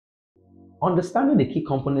Understanding the key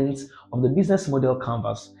components of the business model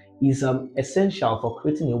canvas is essential for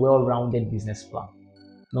creating a well-rounded business plan.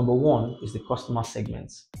 Number one is the customer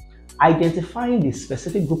segments. Identifying the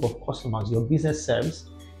specific group of customers your business serves.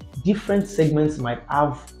 Different segments might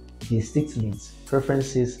have distinct needs,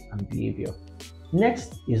 preferences, and behavior.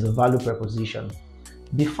 Next is the value proposition.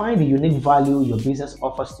 Define the unique value your business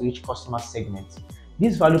offers to each customer segment.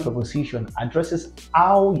 This value proposition addresses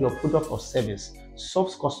how your product or service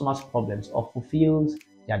solves customers' problems or fulfills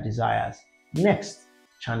their desires. Next,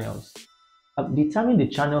 channels. Determine the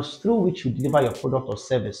channels through which you deliver your product or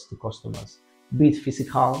service to customers, be it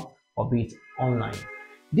physical or be it online.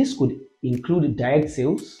 This could include direct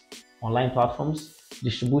sales, online platforms,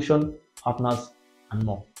 distribution, partners, and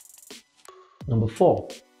more. Number four,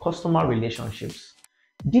 customer relationships.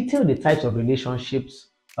 Detail the types of relationships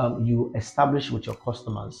you establish with your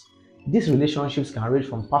customers. These relationships can range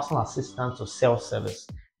from personal assistance to self-service,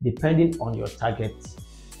 depending on your target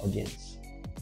audience.